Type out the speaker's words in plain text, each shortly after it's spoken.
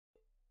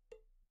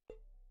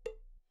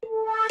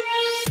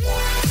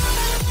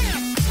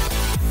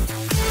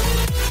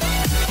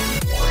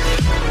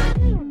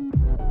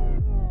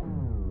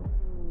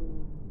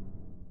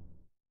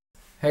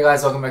Hey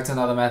guys, welcome back to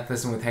another math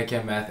lesson with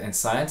HK Math and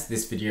Science.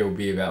 This video will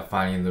be about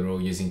finding the rule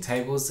using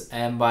tables,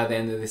 and by the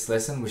end of this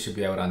lesson we should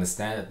be able to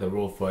understand that the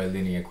rule for a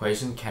linear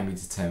equation can be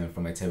determined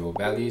from a table of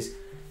values,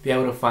 be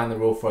able to find the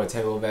rule for a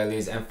table of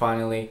values, and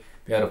finally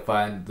be able to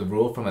find the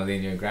rule from a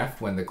linear graph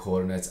when the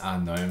coordinates are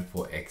known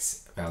for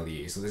x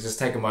value. So let's just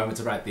take a moment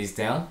to write these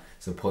down,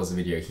 so pause the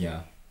video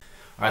here.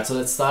 Alright, so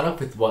let's start off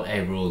with what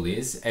a rule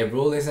is. A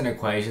rule is an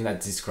equation that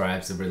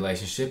describes the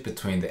relationship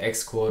between the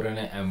x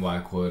coordinate and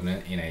y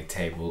coordinate in a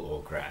table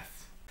or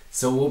graph.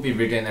 So it will be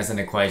written as an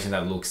equation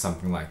that looks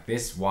something like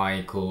this: y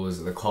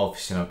equals the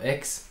coefficient of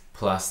x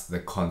plus the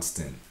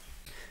constant.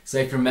 So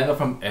if you remember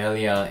from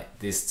earlier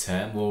this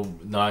term, we'll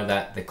know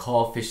that the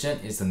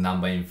coefficient is the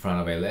number in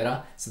front of a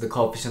letter. So the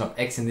coefficient of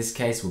x in this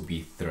case will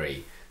be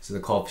 3. So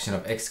the coefficient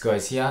of x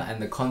goes here, and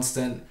the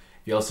constant,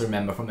 if you also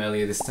remember from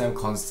earlier this term,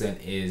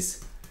 constant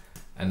is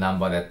a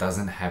number that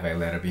doesn't have a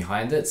letter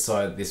behind it,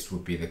 so this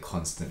would be the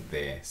constant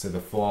there. So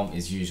the form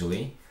is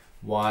usually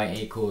y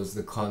equals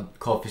the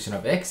coefficient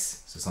of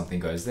x, so something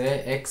goes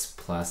there, x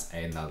plus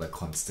another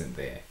constant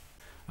there.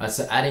 Alright,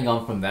 so adding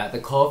on from that, the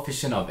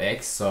coefficient of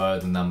x, so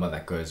the number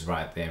that goes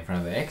right there in front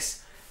of the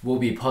x, will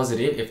be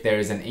positive if there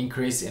is an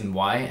increase in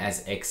y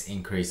as x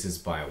increases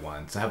by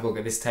 1. So have a look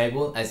at this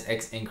table. As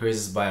x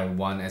increases by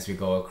 1 as we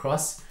go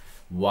across,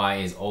 y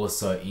is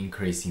also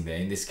increasing there.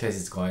 In this case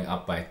it's going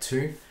up by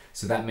 2.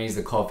 So that means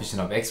the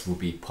coefficient of x will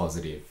be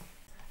positive.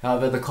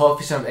 However, the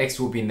coefficient of x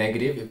will be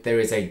negative if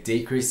there is a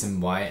decrease in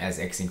y as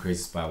x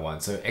increases by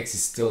 1. So x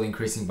is still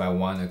increasing by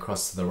 1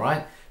 across to the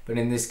right, but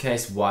in this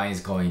case y is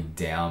going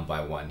down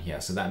by 1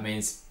 here. So that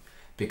means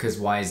because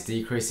y is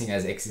decreasing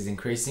as x is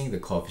increasing, the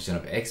coefficient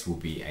of x will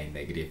be a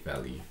negative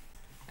value.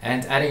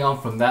 And adding on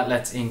from that,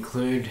 let's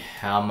include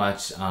how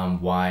much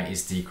y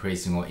is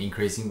decreasing or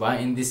increasing by.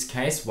 In this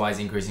case, y is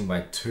increasing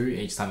by 2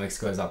 each time x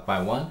goes up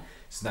by 1.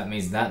 So that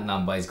means that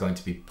number is going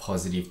to be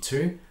positive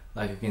 2,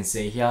 like you can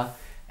see here.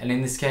 And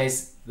in this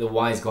case, the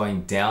y is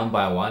going down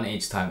by 1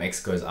 each time x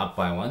goes up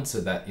by 1.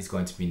 So that is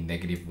going to be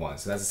negative 1.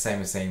 So that's the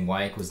same as saying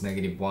y equals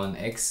negative 1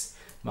 x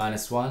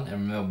minus 1.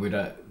 And remember, we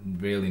don't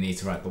really need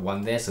to write the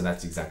 1 there. So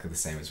that's exactly the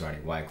same as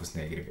writing y equals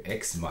negative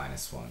x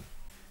minus 1.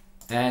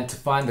 And to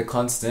find the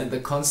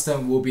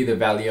constant will be the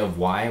value of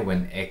y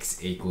when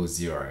x equals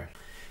 0.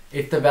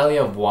 If the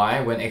value of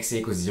y when x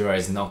equals 0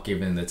 is not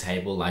given in the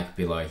table like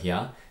below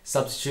here,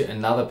 substitute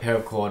another pair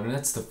of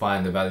coordinates to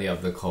find the value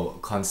of the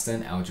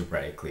constant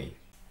algebraically.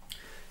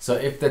 So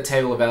if the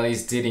table of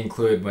values did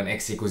include when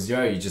x equals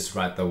 0, you just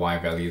write the y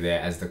value there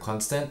as the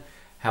constant.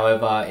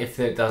 However, if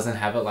it doesn't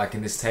have it like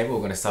in this table, we're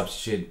going to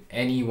substitute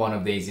any one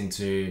of these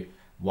into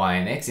y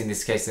and x. In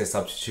this case, they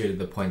substituted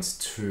the points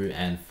 2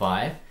 and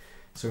 5.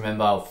 So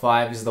remember,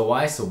 5 is the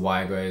y, so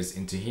y goes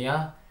into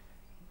here.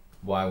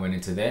 Y went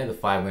into there, the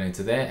 5 went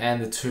into there,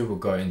 and the 2 will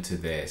go into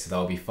there. So that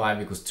will be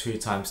 5 equals 2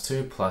 times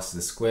 2 plus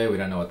the square. We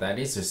don't know what that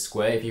is, so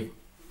square, if you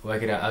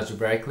work it out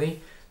algebraically,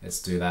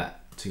 let's do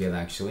that together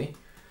actually.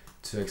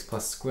 2x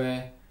plus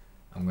square,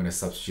 I'm going to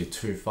substitute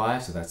 2,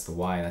 5, so that's the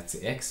y, that's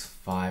the x.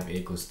 5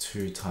 equals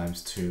 2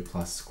 times 2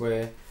 plus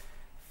square.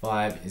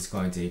 5 is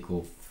going to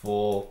equal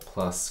 4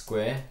 plus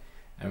square.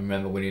 And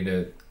remember, we need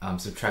to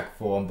subtract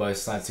 4 on both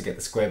sides to get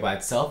the square by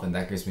itself, and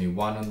that gives me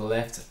 1 on the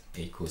left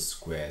equals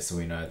square. So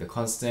we know the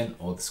constant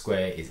or the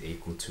square is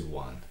equal to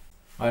 1.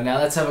 Alright, now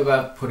let's have a go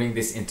at putting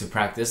this into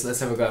practice.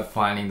 Let's have a go at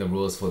finding the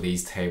rules for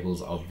these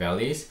tables of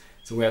values.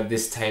 So we have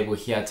this table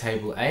here,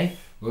 table A.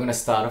 We're going to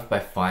start off by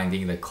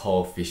finding the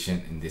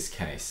coefficient in this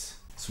case.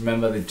 So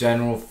remember, the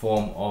general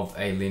form of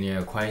a linear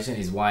equation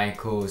is y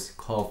equals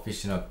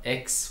coefficient of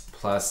x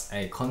plus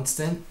a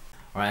constant.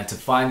 Alright, to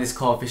find this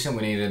coefficient,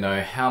 we need to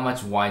know how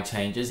much y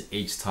changes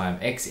each time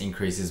x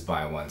increases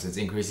by 1. So it's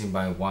increasing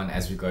by 1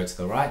 as we go to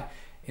the right.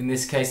 In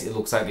this case, it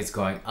looks like it's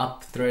going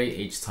up 3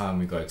 each time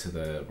we go to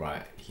the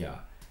right here.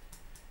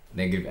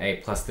 Negative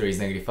 8 plus 3 is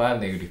negative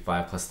 5, negative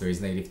 5 plus 3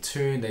 is negative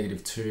 2,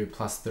 negative 2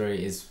 plus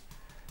 3 is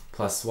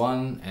plus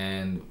 1,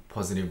 and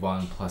positive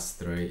 1 plus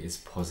 3 is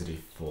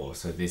positive 4.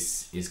 So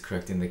this is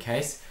correct in the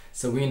case.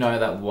 So we know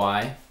that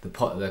y,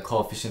 the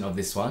coefficient of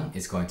this one,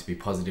 is going to be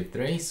positive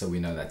 3, so we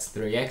know that's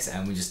 3x,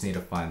 and we just need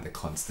to find the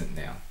constant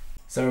now.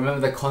 So remember,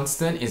 the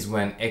constant is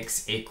when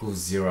x equals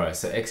 0.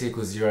 So x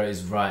equals 0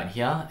 is right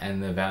here,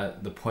 and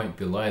the point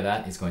below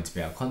that is going to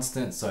be our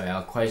constant. So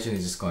our equation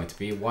is just going to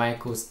be y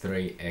equals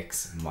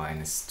 3x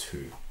minus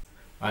 2.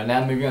 Alright,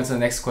 now moving on to the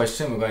next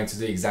question, we're going to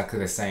do exactly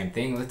the same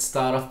thing. Let's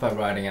start off by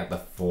writing out the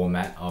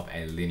format of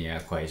a linear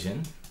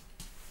equation.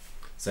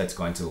 So it's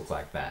going to look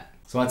like that.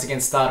 So once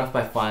again, start off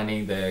by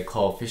finding the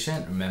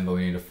coefficient. Remember,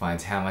 we need to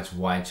find how much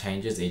y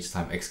changes each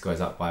time x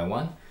goes up by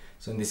 1.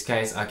 So in this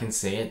case, I can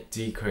see it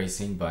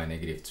decreasing by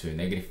negative 2.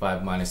 Negative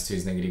 5 minus 2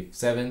 is negative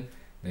 7.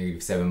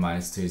 Negative 7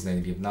 minus 2 is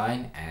negative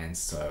 9, and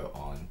so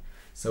on.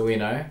 So we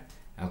know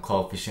our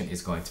coefficient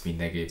is going to be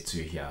negative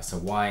 2 here. So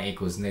y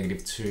equals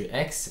negative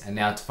 2x. And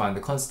now to find the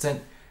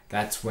constant,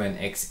 that's when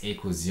x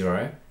equals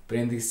 0. But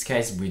in this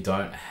case, we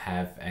don't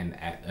have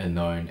a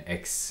known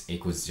x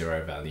equals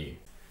 0 value.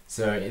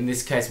 So in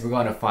this case, we're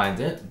going to find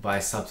it by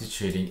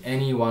substituting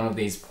any one of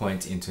these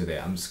points into there.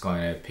 I'm just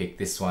going to pick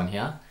this one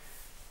here.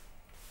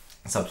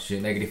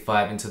 Substitute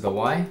 -5 into the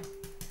y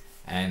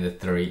and the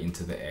 3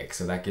 into the x.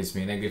 So that gives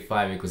me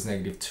 -5 equals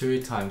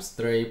 -2 times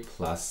 3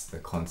 plus the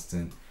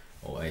constant,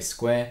 or a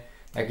square.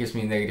 That gives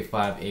me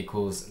 -5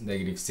 equals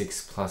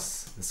 -6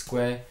 plus the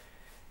square.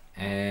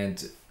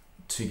 And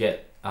to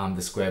get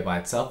the square by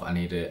itself, I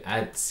need to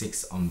add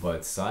 6 on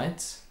both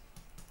sides.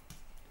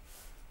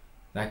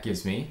 That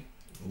gives me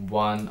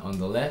 1 on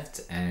the left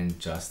and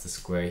just the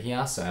square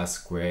here. So our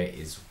square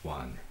is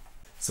 1.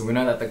 So we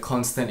know that the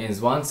constant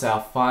is 1. So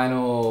our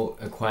final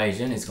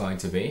equation is going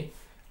to be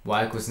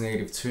y equals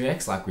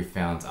 -2x, like we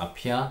found up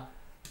here,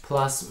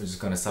 plus we're just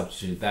going to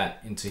substitute that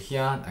into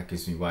here. That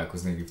gives me y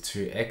equals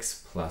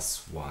 -2x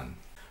plus 1.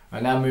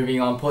 Alright, now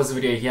moving on, pause the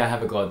video here,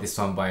 have a go at this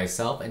one by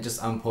yourself, and just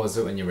unpause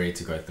it when you're ready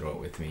to go through it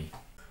with me.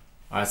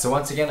 Alright, so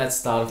once again, let's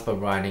start off by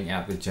writing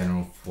out the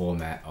general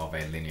format of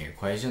a linear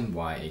equation.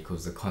 Y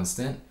equals the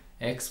constant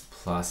x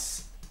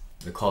plus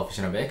the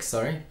coefficient of x,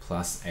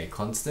 plus a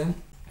constant.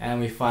 And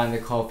we find the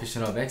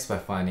coefficient of x by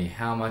finding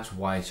how much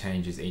y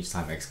changes each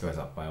time x goes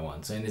up by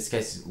 1. So in this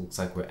case, it looks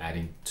like we're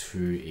adding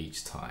 2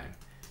 each time.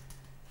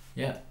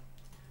 Yeah.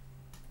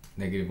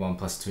 -1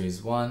 plus 2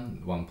 is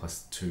 1, 1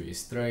 plus 2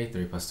 is 3,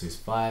 3 plus 2 is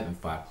 5, and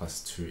 5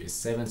 plus 2 is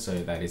 7.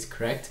 So that is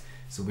correct.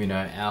 So we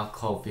know our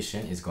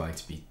coefficient is going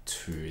to be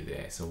 2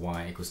 there. So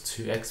y equals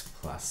 2x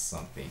plus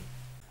something.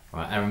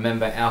 Right, and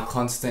remember our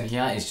constant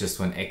here is just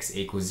when x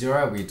equals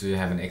 0. We do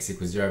have an x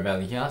equals 0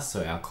 value here.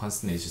 So our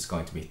constant is just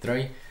going to be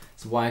 3.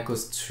 So y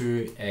equals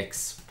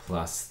 2x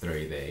plus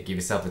 3 there. Give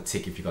yourself a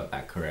tick if you got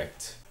that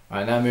correct.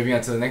 Alright, now moving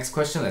on to the next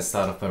question. Let's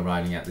start off by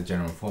writing out the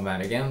general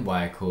format again.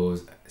 Y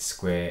equals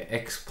square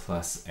x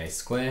plus a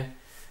square.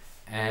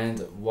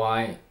 And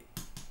y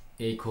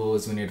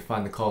equals, we need to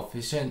find the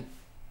coefficient.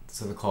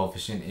 So the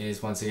coefficient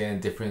is, once again, a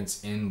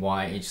difference in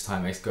y each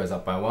time x goes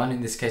up by 1.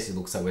 In this case, it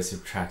looks like we're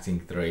subtracting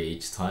 3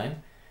 each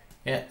time.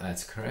 Yeah,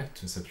 that's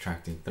correct. We're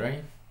subtracting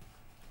 3.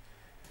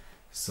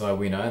 So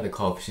we know the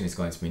coefficient is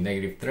going to be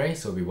 -3,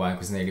 so it'll be y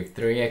equals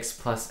 -3x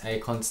plus a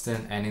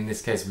constant, and in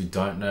this case we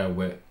don't know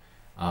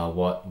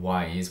what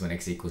y is when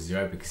x equals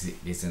 0 because it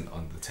isn't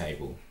on the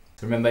table.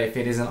 So remember, if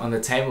it isn't on the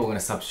table, we're going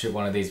to substitute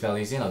one of these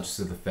values in. I'll just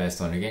do the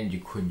first one again. You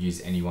could use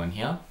any one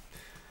here.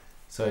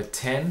 So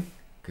 10,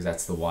 because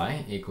that's the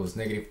y, equals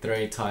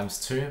 -3 times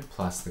 2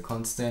 plus the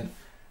constant.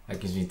 That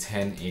gives me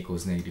 10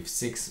 equals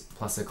 -6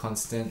 plus a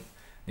constant.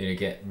 Need to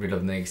get rid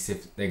of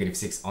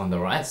 -6 on the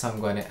right, so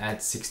I'm going to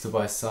add 6 to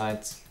both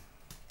sides.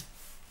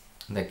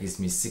 That gives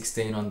me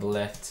 16 on the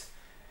left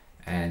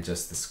and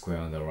just the square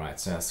on the right.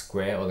 So our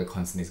square, or the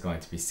constant, is going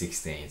to be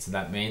 16. So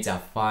that means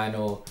our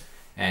final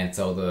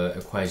answer, or the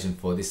equation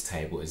for this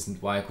table, is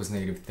y equals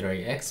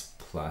 -3x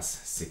plus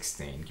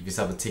 16. Give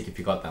yourself a tick if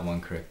you got that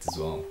one correct as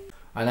well.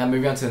 Alright, now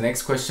moving on to the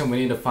next question, we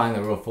need to find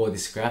the rule for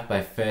this graph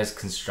by first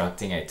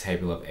constructing a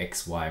table of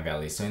x, y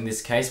values. So in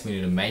this case, we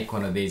need to make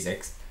one of these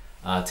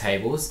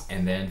tables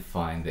and then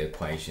find the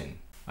equation.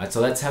 Alright, so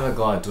let's have a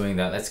go at doing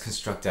that. Let's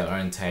construct our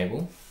own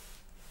table.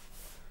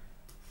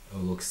 It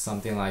will look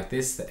something like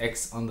this, the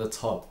x on the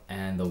top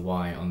and the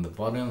y on the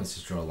bottom. Let's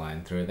just draw a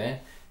line through there.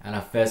 And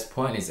our first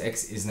point is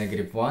x is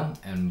 -1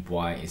 and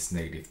y is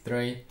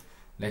 -3.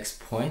 Next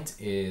point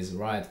is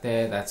right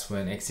there, that's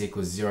when x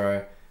equals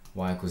 0,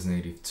 y equals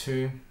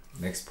 -2.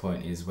 Next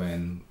point is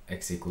when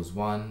x equals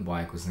 1,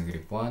 y equals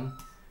 -1.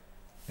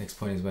 Next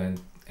point is when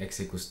x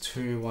equals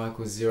 2, y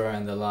equals 0,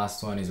 and the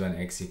last one is when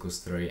x equals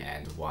 3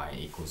 and y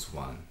equals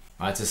 1.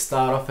 Alright, to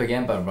start off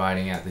again by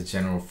writing out the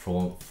general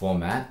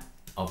format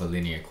of a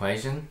linear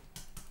equation,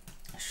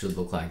 it should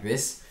look like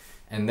this.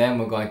 And then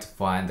we're going to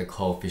find the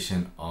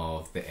coefficient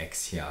of the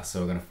x here. So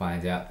we're going to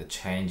find out the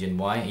change in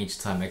y each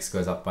time x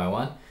goes up by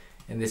 1.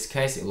 In this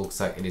case, it looks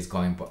like it is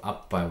going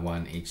up by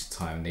 1 each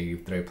time.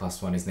 -3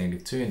 plus 1 is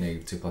 -2,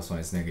 -2 plus 1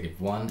 is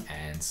 -1,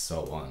 and so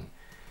on.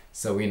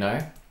 So we know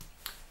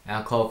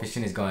our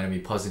coefficient is going to be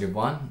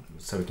 +1,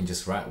 so we can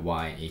just write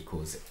y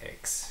equals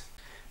x.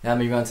 Now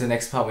moving on to the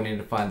next part, we need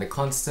to find the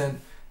constant.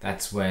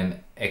 That's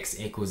when x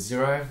equals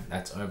 0,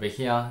 that's over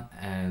here,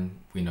 and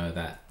we know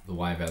that the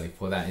y value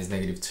for that is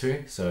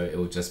 -2, so it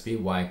will just be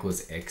y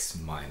equals x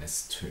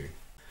minus 2.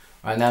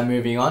 Alright, now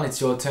moving on, it's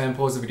your turn.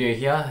 Pause the video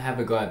here, have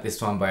a go at this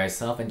one by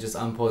yourself, and just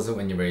unpause it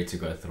when you're ready to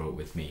go through it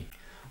with me.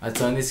 Alright,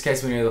 so in this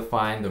case, we need to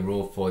find the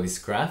rule for this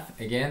graph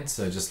again.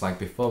 So just like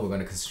before, we're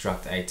going to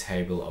construct a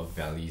table of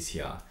values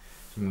here.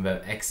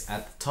 Remember, x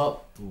at the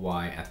top,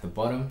 y at the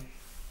bottom.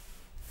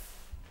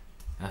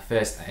 Our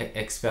first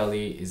x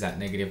value is at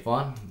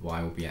 -1,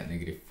 y will be at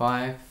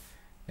 -5.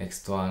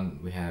 Next one,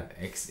 we have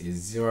x is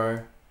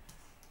 0,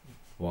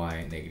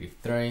 y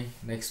 -3.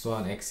 Next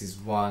one, x is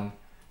 1,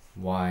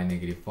 y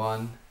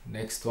 -1.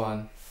 Next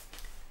one,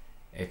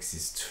 x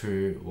is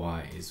 2,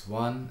 y is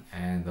 1.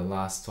 And the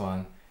last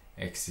one,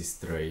 x is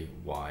 3,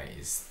 y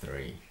is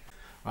 3.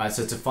 Alright,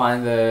 so to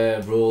find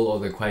the rule or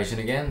the equation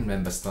again,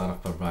 remember, start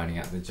off by writing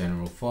out the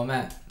general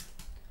format.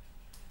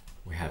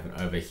 We have it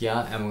over here,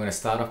 and we're going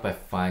to start off by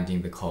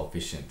finding the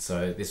coefficient.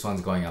 So this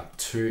one's going up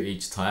 2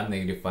 each time.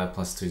 -5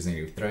 plus 2 is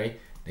 -3,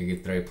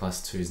 -3 plus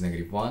 2 is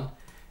 -1,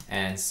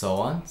 and so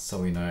on. So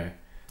we know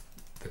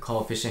the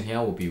coefficient here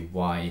will be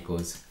y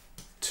equals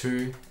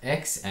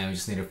 2x, and we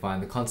just need to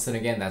find the constant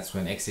again. That's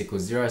when x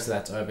equals 0, so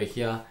that's over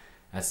here.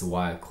 That's the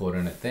y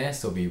coordinate there,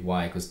 so it'll be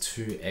y equals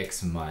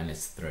 2x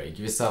minus 3.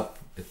 Give yourself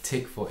a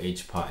tick for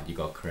each part you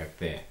got correct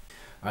there.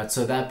 Alright,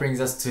 so that brings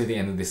us to the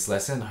end of this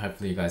lesson.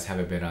 Hopefully you guys have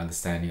a better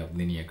understanding of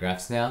linear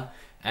graphs now,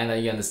 and that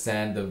you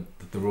understand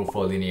the rule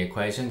for a linear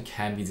equation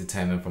can be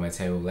determined from a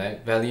table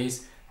of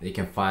values, that you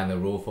can find the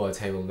rule for a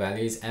table of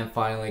values, and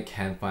finally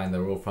can find the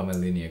rule from a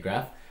linear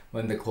graph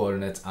when the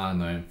coordinates are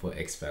known for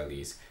x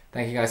values.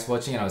 Thank you guys for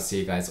watching, and I'll see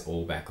you guys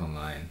all back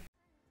online.